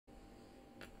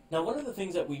Now, one of the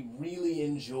things that we really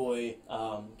enjoy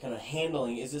kind of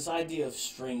handling is this idea of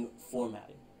string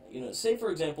formatting. Say for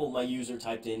example, my user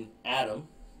typed in Adam.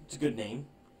 It's a good name.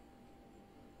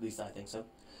 At least I think so.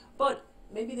 But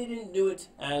maybe they didn't do it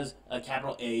as a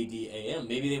capital A-D-A-M.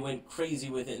 Maybe they went crazy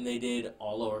with it and they did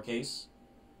all lowercase.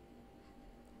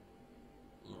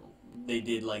 They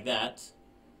did like that.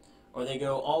 Or they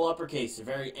go all uppercase, they're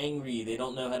very angry, they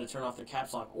don't know how to turn off their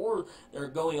caps lock. Or they're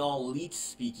going all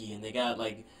leet-speaky and they got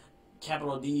like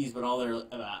capital D's but all their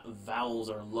vowels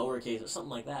are lowercase or something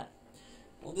like that.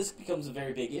 Well, this becomes a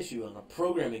very big issue on a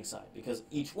programming side because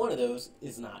each one of those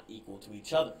is not equal to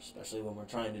each other, especially when we're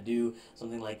trying to do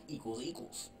something like equals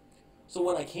equals. So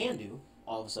what I can do,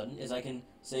 all of a sudden, is I can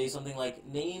say something like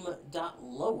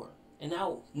name.lower. And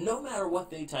now, no matter what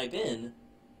they type in,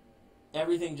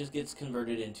 everything just gets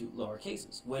converted into lower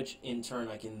cases, which in turn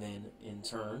I can then, in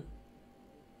turn,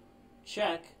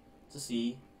 check to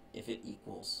see if it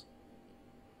equals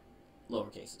lower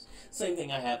cases. Same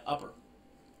thing I have upper.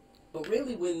 But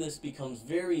really when this becomes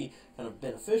very kind of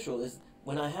beneficial is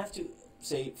when I have to,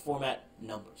 say, format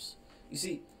numbers. You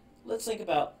see, let's think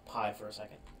about pi for a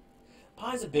second.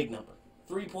 Pi is a big number.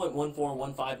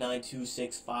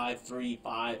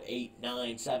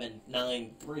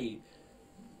 3.141592653589793.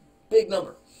 Big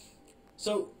number.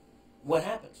 So what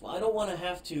happens? Well, I don't want to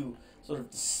have to sort of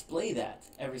display that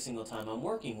every single time I'm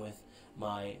working with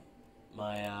my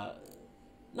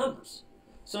numbers.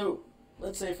 So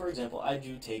let's say, for example, I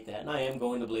do take that, and I am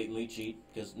going to blatantly cheat,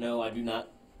 because no, I do not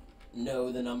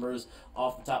know the numbers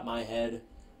off the top of my head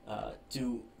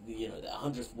to the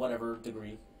 100th whatever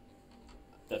degree.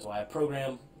 That's why I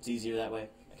program. It's easier that way.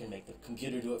 I can make the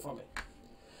computer do it for me.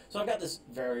 So I've got this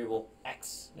variable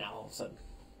x now all of a sudden.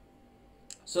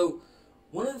 So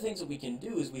one of the things that we can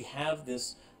do is we have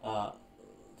this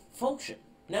function.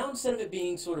 Now instead of it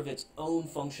being sort of its own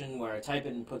function where I type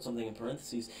it and put something in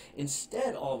parentheses,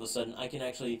 instead all of a sudden I can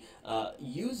actually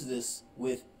use this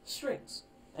with strings.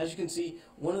 As you can see,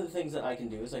 one of the things that I can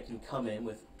do is I can come in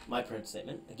with my print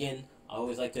statement. Again, I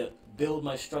always like to build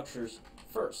my structures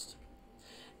first.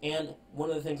 And one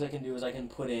of the things I can do is I can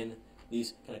put in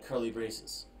these kind of curly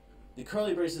braces. The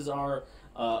curly braces are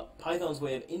Python's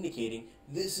way of indicating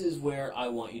this is where I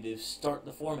want you to start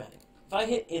the formatting. If I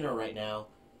hit enter right now,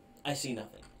 I see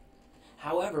nothing.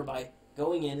 However, by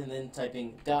going in and then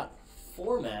typing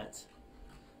 .format,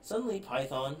 suddenly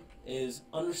Python is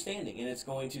understanding and it's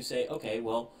going to say, okay,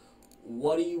 well,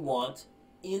 what do you want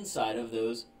inside of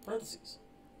those parentheses?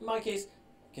 In my case,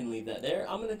 I can leave that there.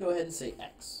 I'm going to go ahead and say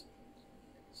x.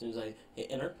 As soon as I hit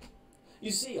enter,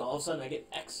 you see all of a sudden I get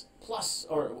x plus,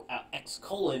 or x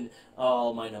colon,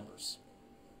 all my numbers.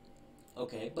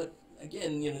 Okay, but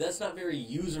again, that's not very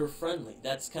user-friendly.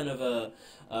 That's kind of a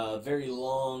very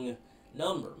long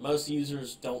number. Most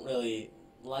users don't really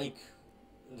like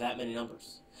that many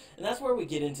numbers. And that's where we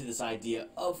get into this idea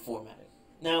of formatting.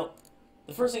 Now,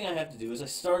 the first thing I have to do is I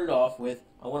started off with,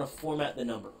 I want to format the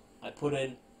number. I put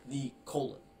in the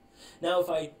colon. Now, if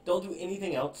I don't do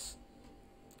anything else,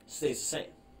 it stays the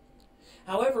same.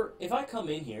 However, if I come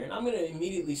in here, and I'm going to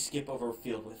immediately skip over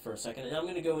field width for a second, and I'm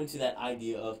going to go into that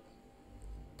idea of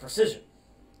precision.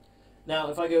 Now,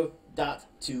 if I go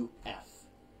 .to_f.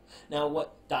 Now,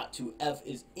 what .to_f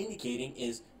is indicating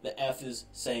is the f is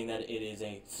saying that it is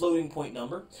a floating point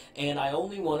number, and I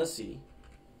only want to see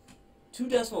 2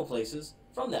 decimal places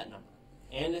from that number.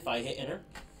 And if I hit enter,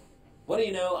 what do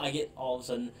you know? I get all of a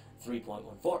sudden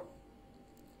 3.14.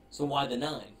 So why the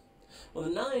 9? Well, the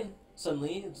 9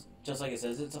 suddenly, it's just like it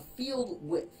says, it's a field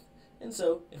width. And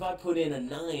so if I put in a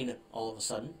 9 all of a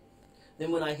sudden,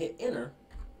 then when I hit enter,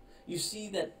 you see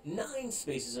that 9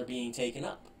 spaces are being taken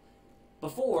up.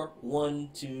 Before, 1,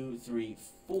 2, 3,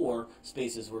 4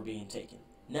 spaces were being taken.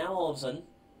 Now all of a sudden,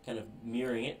 kind of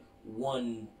mirroring it,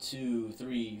 1, 2,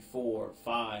 3, 4,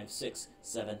 5, 6,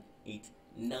 7, 8,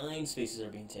 9 spaces are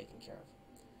being taken care of.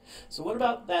 So what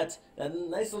about that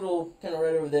nice little, kind of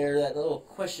right over there, that little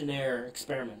questionnaire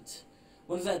experiment?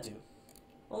 What does that do?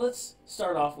 Well, let's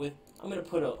start off with, I'm going to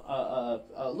put a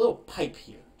little pipe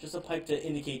here. Just a pipe to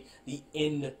indicate the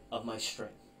end of my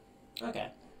string.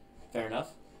 Okay, fair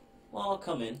enough. Well, I'll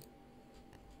come in,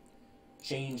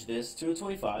 change this to a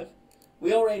 25.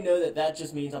 We already know that that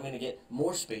just means I'm going to get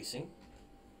more spacing,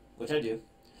 which I do.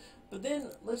 But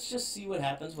then let's just see what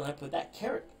happens when I put that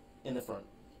caret in the front.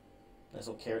 Nice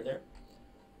little caret there.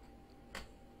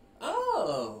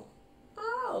 Oh,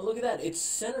 look at that. It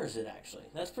centers it, actually.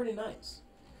 That's pretty nice.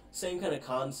 Same kind of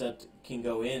concept can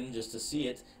go in just to see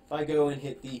it. If I go and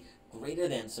hit the greater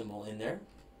than symbol in there,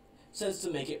 it says to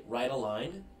make it right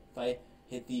aligned. If I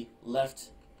hit the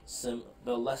less than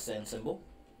symbol,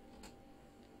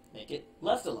 make it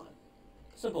left align.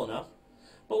 Simple enough.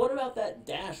 But what about that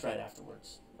dash right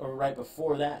afterwards, or right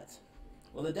before that?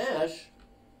 Well, the dash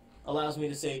allows me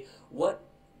to say, what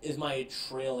is my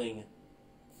trailing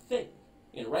thing?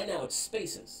 Right now it's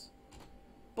spaces.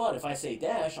 But if I say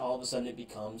dash, all of a sudden it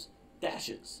becomes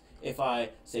dashes. If I,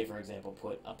 say for example,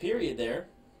 put a period there,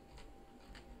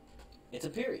 it's a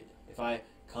period. If I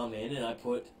come in and I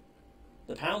put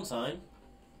the pound sign,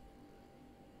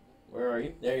 where are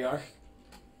you? There you are.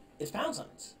 It's pound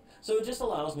signs. So it just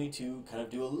allows me to kind of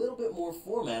do a little bit more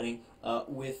formatting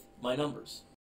with my numbers.